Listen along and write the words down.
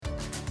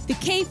The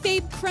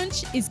Kayfabe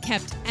Crunch is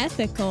kept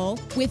ethical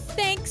with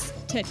thanks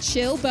to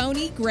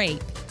Chilbony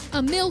Grape,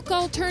 a milk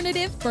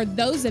alternative for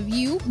those of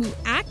you who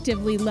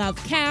actively love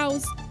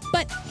cows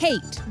but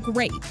hate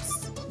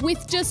grapes.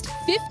 With just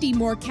 50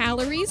 more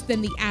calories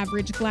than the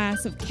average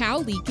glass of cow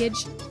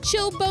leakage,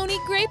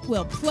 Chilbony Grape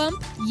will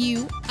plump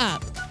you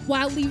up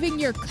while leaving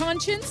your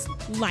conscience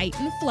light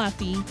and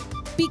fluffy.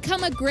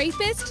 Become a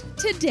grapist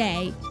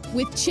today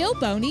with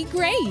Chilbony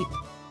Grape.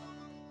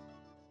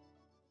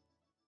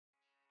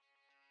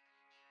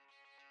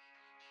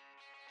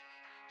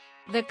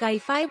 The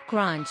Kayfabe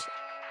Crunch.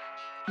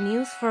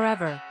 News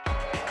forever.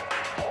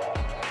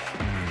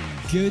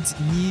 Good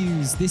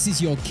news. This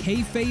is your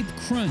Kayfabe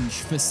Crunch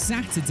for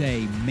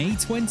Saturday, May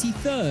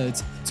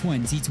 23rd,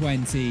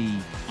 2020.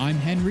 I'm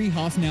Henry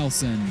Half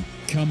Nelson.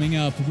 Coming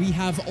up, we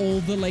have all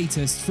the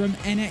latest from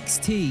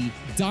NXT,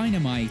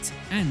 Dynamite,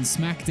 and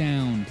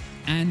SmackDown.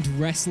 And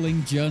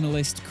wrestling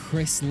journalist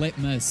Chris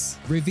Litmus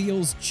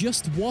reveals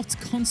just what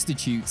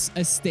constitutes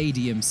a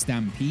Stadium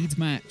Stampede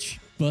match.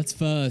 But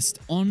first,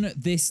 on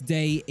this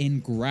day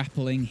in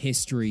grappling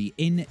history,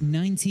 in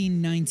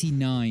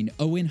 1999,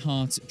 Owen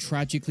Hart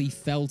tragically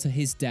fell to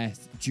his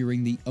death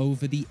during the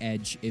Over the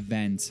Edge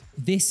event.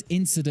 This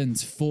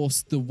incident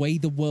forced the way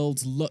the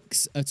world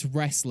looks at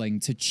wrestling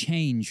to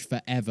change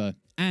forever,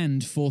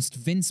 and forced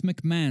Vince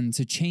McMahon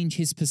to change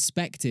his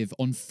perspective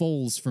on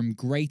falls from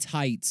great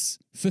heights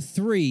for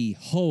 3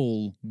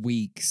 whole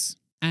weeks.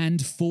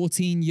 And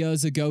 14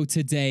 years ago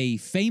today,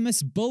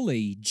 famous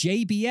bully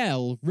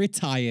JBL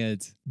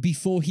retired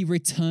before he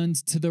returned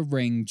to the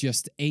ring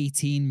just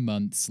 18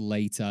 months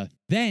later.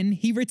 Then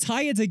he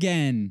retired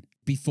again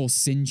before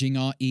singeing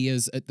our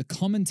ears at the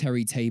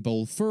commentary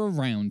table for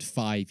around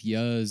 5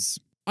 years.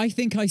 I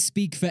think I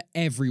speak for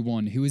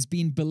everyone who has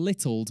been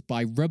belittled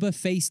by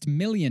rubber-faced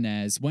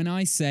millionaires when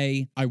I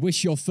say, I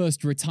wish your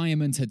first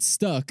retirement had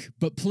stuck,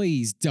 but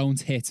please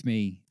don't hit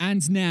me.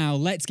 And now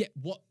let's get...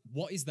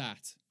 What is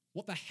that?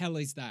 What the hell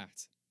is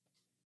that?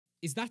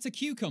 Is that a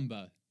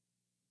cucumber?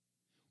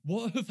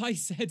 What have I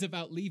said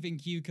about leaving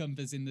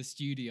cucumbers in the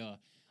studio?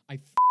 I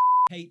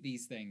hate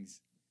these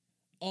things.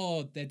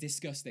 Oh, they're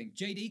disgusting.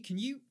 JD, can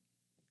you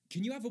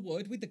have a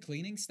word with the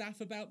cleaning staff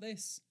about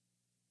this?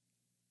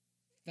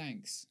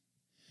 Thanks.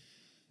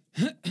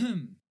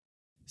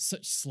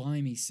 Such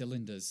slimy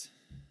cylinders.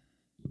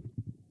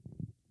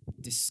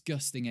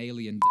 Disgusting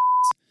alien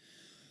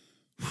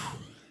dicks.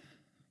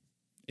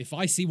 If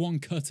I see one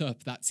cut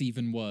up, that's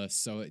even worse.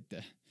 So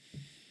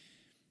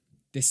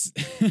this...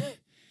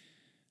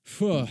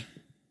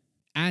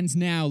 And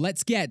now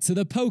let's get to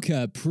the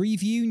poker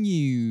preview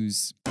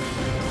news.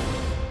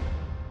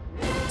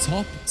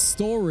 Top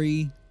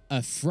story,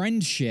 a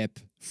friendship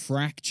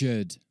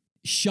fractured.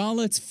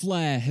 Charlotte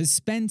Flair has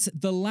spent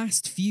the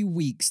last few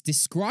weeks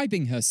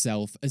describing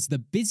herself as the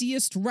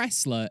busiest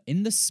wrestler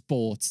in the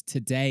sport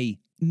today.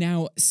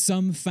 Now,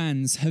 some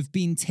fans have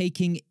been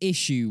taking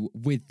issue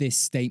with this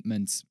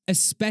statement,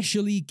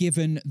 especially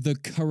given the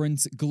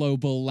current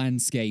global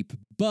landscape.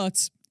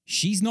 But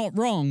she's not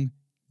wrong.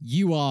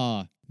 You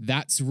are.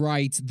 That's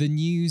right, the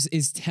news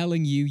is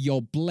telling you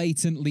you're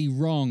blatantly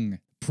wrong.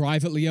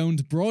 Privately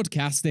owned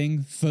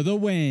broadcasting for the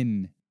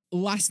win.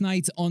 Last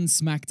night on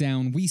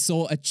SmackDown, we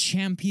saw a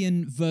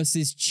champion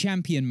versus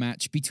champion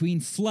match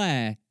between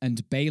Flair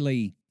and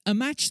Bayley. A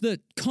match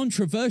that,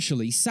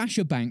 controversially,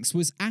 Sasha Banks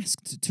was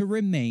asked to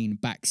remain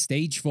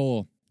backstage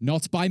for.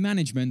 Not by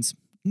management,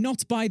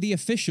 not by the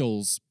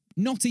officials,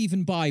 not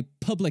even by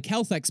public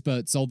health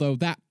experts, although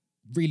that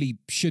really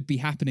should be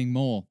happening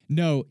more.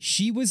 No,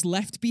 she was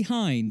left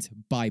behind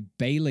by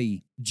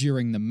Bayley.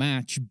 During the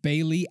match,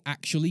 Bayley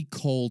actually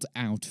called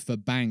out for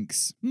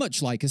Banks,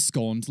 much like a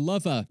scorned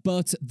lover,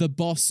 but the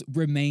boss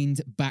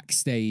remained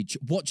backstage,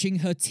 watching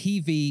her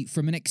TV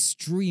from an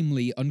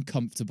extremely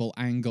uncomfortable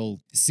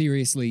angle.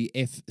 Seriously,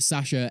 if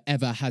Sasha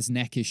ever has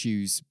neck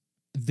issues,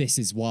 this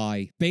is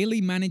why.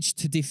 Bayley managed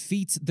to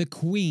defeat the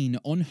Queen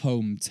on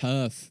home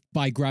turf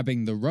by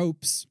grabbing the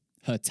ropes,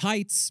 her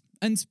tights,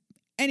 and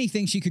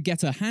anything she could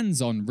get her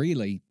hands on,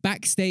 really.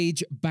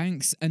 Backstage,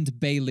 Banks and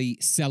Bayley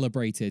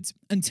celebrated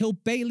until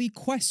Bayley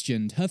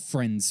questioned her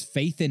friend's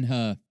faith in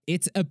her.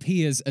 It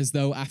appears as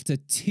though after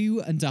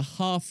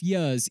 2.5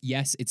 years,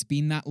 yes, it's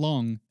been that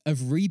long,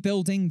 of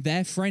rebuilding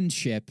their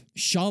friendship,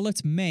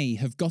 Charlotte may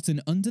have gotten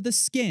under the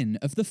skin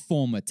of the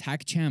former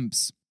tag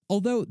champs.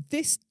 Although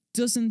this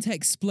doesn't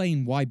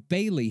explain why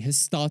Bayley has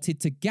started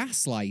to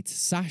gaslight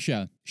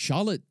Sasha.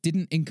 Charlotte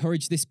didn't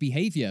encourage this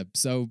behavior,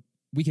 so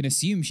we can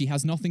assume she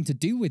has nothing to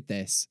do with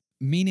this,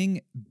 meaning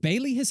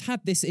Bayley has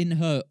had this in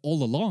her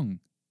all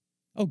along.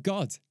 Oh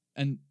God,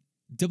 and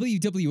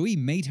WWE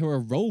made her a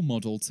role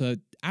model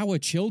to our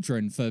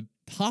children for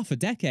half a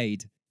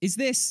decade. Is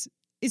this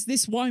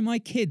why my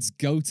kids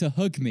go to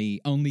hug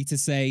me only to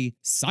say,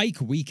 "Psych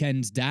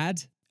weekend,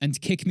 Dad," and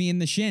kick me in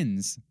the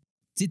shins?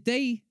 Did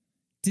they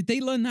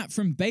learn that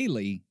from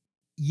Bayley?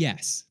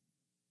 Yes.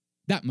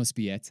 That must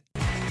be it.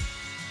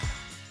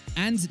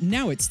 And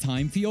now it's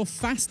time for your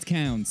Fast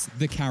Count,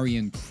 the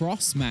Karrion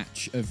Kross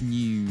match of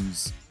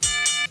news.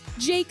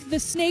 Jake the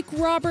Snake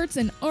Roberts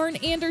and Arn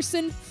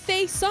Anderson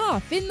face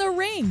off in the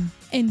ring.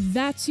 And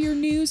that's your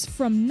news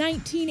from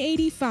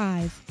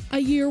 1985, a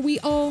year we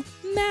all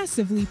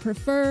massively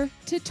prefer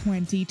to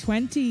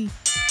 2020.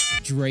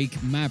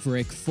 Drake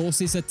Maverick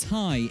forces a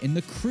tie in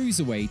the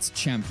Cruiserweight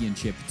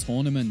Championship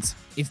tournament.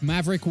 If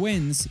Maverick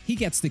wins, he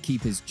gets to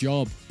keep his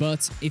job,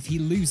 but if he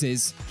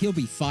loses, he'll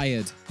be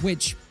fired,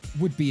 which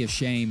would be a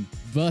shame.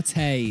 But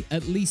hey,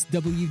 at least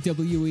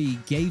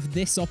WWE gave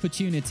this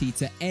opportunity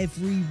to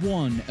every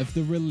one of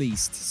the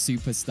released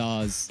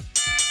superstars.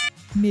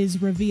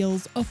 Miz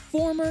reveals a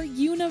former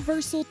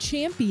Universal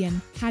Champion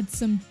had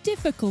some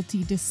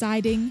difficulty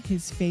deciding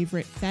his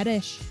favorite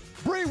fetish.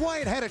 Bray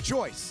Wyatt had a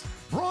choice,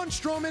 Braun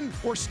Strowman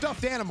or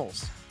stuffed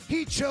animals.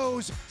 He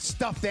chose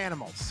stuffed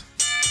animals.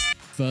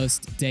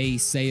 First day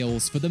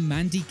sales for the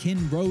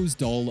Mandykin Rose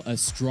doll are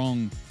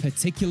strong,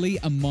 particularly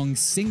among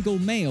single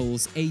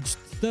males aged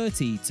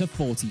 30 to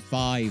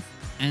 45.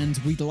 And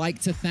we'd like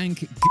to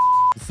thank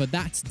for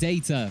that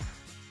data.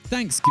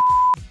 Thanks,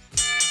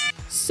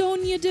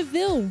 Sonya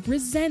Deville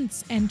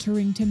resents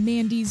entering to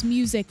Mandy's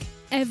music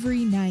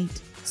every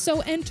night,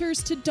 so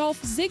enters to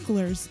Dolph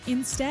Ziggler's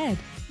instead.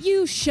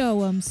 You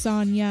show 'em,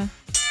 Sonya.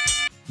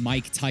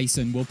 Mike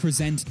Tyson will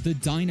present the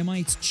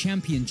Dynamite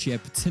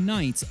Championship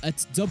tonight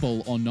at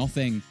Double or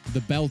Nothing.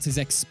 The belt is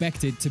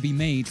expected to be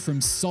made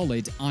from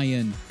solid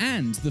iron,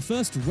 and the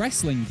first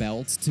wrestling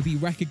belt to be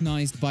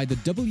recognized by the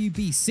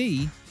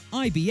WBC,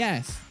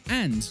 IBF,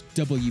 and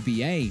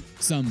WBA,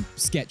 some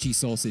sketchy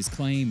sources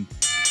claim.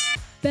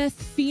 Beth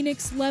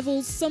Phoenix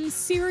levels some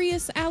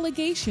serious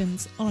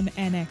allegations on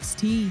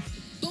NXT.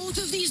 Both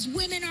of these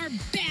women are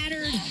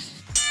battered.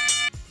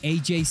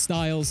 AJ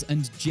Styles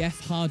and Jeff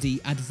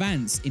Hardy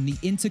advance in the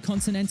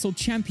Intercontinental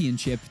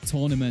Championship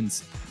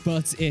tournament.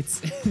 But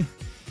it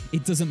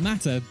doesn't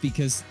matter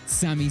because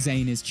Sami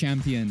Zayn is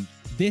champion.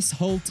 This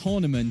whole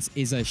tournament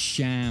is a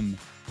sham.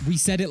 We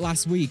said it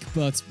last week,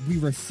 but we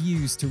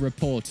refuse to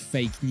report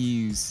fake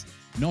news.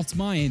 Not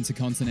my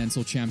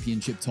Intercontinental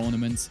Championship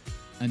tournament.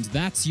 And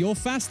that's your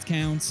fast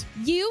count.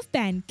 You've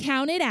been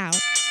counted out.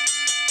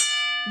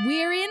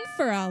 We're in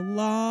for a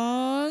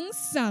long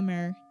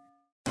summer.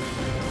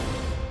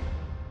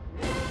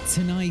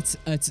 Tonight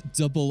at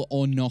Double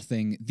or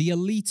Nothing, the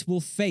Elite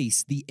will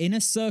face the Inner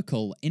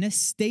Circle in a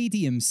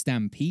Stadium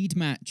Stampede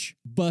match.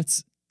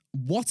 But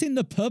what in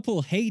the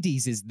purple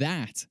Hades is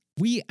that?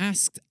 We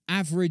asked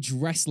average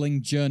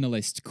wrestling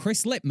journalist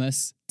Chris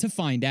Litmus to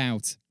find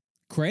out.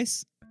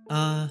 Chris?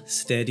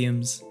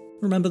 Stadiums.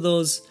 Remember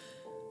those?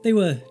 They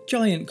were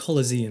giant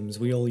coliseums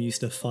we all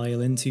used to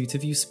file into to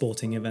view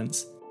sporting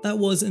events. That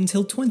was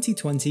until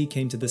 2020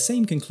 came to the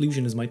same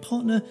conclusion as my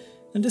partner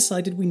and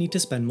decided we need to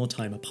spend more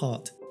time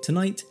apart.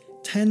 Tonight,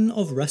 10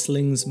 of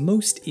wrestling's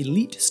most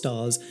elite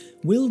stars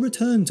will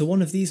return to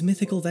one of these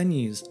mythical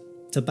venues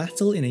to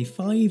battle in a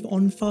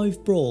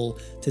 5-on-5 brawl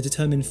to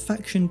determine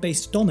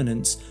faction-based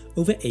dominance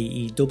over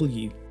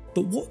AEW.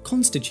 But what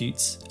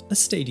constitutes a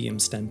Stadium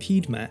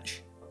Stampede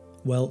match?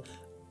 Well,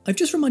 I've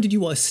just reminded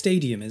you what a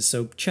stadium is,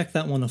 so check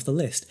that one off the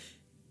list.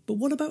 But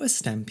what about a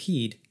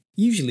stampede?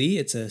 Usually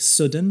it's a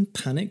sudden,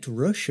 panicked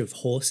rush of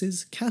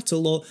horses,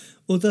 cattle, or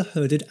other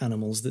herded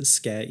animals that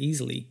scare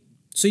easily.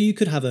 So you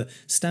could have a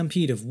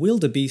stampede of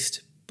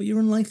wildebeest, but you're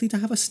unlikely to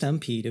have a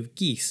stampede of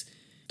geese.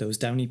 Those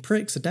downy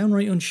pricks are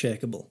downright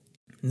unshakable.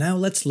 Now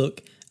let's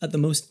look at the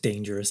most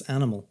dangerous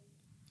animal.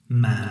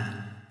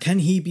 Man. Can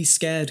he be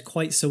scared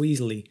quite so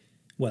easily?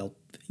 Well,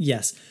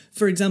 yes.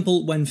 For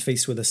example, when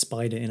faced with a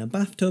spider in a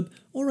bathtub,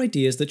 or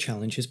ideas that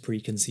challenge his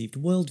preconceived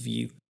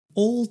worldview.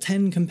 All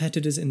 10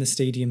 competitors in the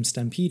Stadium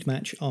Stampede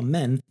match are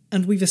men,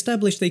 and we've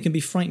established they can be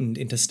frightened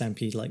into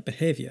stampede-like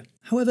behaviour.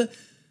 However,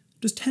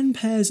 does 10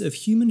 pairs of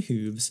human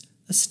hooves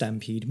a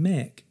stampede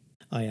make?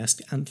 I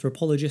asked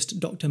anthropologist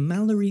Dr.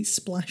 Mallory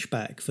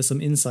Splashback for some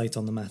insight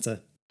on the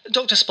matter.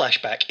 Dr.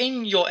 Splashback,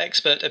 in your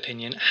expert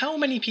opinion, how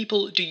many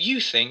people do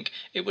you think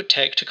it would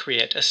take to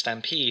create a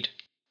stampede?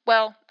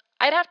 Well,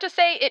 I'd have to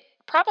say it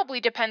probably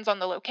depends on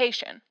the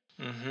location.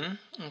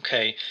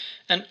 Okay.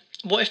 And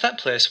what if that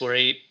place were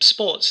a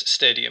sports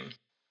stadium?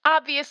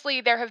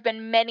 Obviously, there have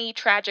been many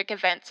tragic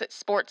events at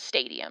sports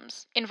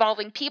stadiums,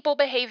 involving people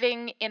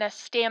behaving in a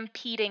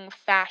stampeding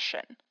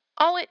fashion.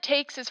 All it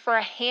takes is for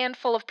a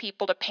handful of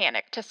people to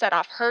panic to set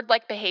off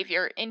herd-like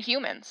behavior in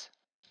humans.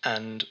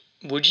 And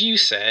would you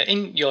say,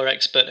 in your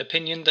expert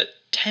opinion, that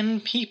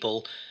 10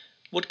 people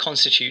would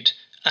constitute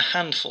a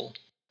handful?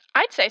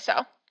 I'd say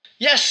so.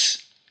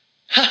 Yes!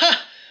 Haha!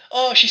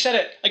 Oh, she said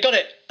it! I got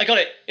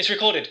it! It's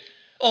recorded!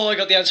 Oh, I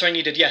got the answer I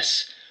needed,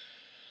 yes!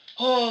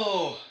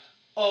 Oh,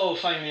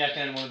 finally I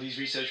can end one of these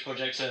research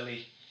projects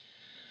early.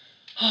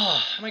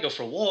 I might go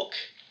for a walk.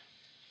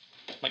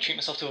 Might treat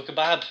myself to a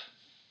kebab.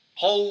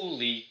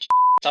 Holy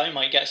I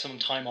might get some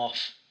time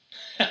off.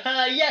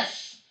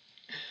 Yes!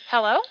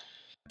 Hello?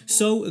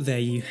 So there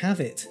you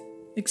have it.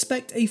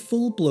 Expect a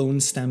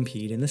full-blown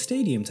stampede in the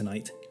stadium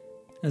tonight.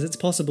 As it's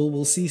possible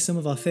we'll see some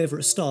of our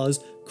favourite stars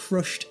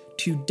crushed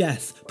to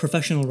death.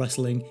 Professional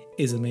wrestling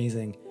is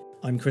amazing.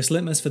 I'm Chris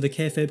Litmus for the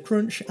Kayfabe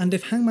Crunch, and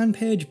if Hangman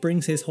Page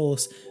brings his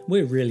horse,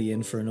 we're really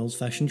in for an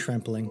old-fashioned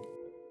trampling.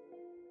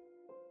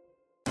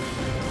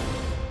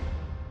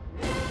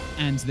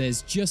 And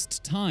there's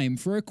just time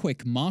for a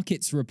quick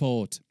markets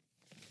report.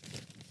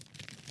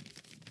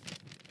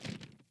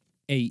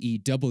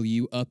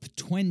 AEW up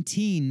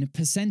 20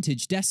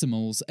 percentage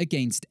decimals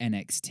against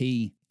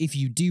NXT. If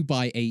you do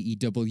buy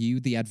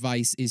AEW, the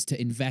advice is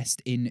to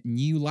invest in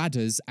new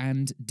ladders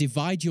and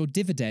divide your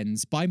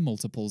dividends by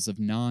multiples of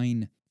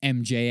 9.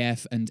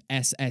 MJF and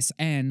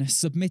SSN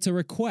submit a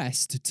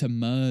request to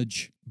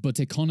merge, but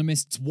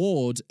economists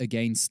ward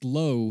against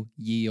low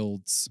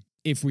yields.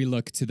 If we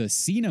look to the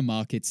Cena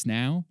markets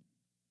now,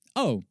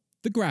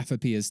 the graph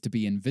appears to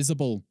be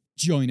invisible.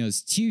 Join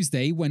us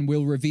Tuesday when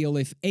we'll reveal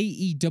if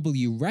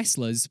AEW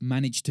wrestlers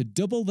managed to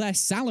double their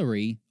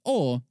salary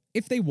or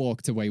if they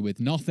walked away with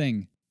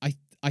nothing.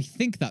 I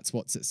think that's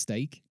what's at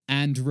stake.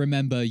 And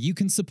remember, you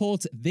can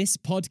support this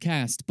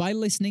podcast by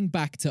listening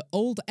back to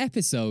old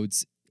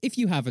episodes if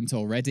you haven't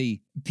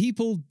already.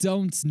 People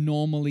don't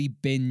normally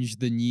binge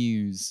the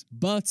news,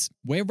 but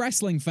we're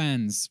wrestling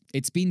fans.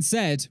 It's been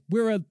said,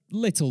 we're a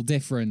little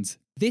different.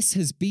 This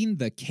has been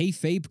the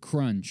Kayfabe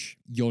Crunch,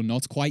 your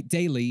not quite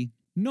daily,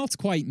 not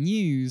quite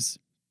news,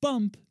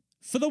 bump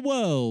for the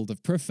world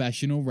of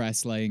professional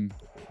wrestling.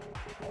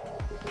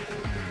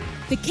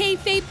 The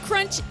Kayfabe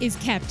Crunch is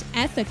kept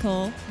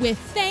ethical with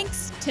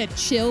thanks to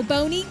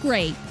Chilbony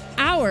Grape.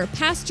 Our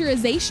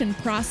pasteurization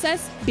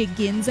process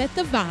begins at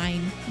the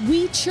vine.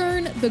 We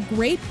churn the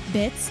grape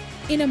bits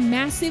in a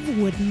massive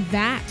wooden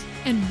vat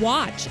and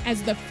watch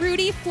as the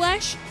fruity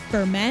flesh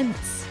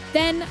ferments.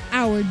 Then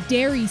our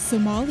dairy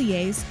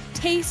sommeliers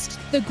taste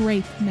the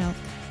grape milk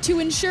to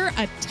ensure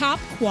a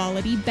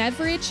top-quality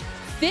beverage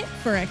fit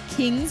for a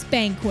king's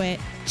banquet.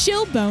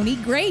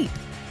 Chilbony Grape.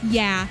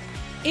 Yeah,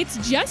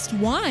 it's just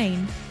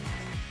wine.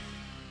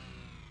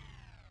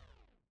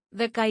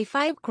 The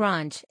Kayfabe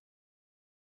Crunch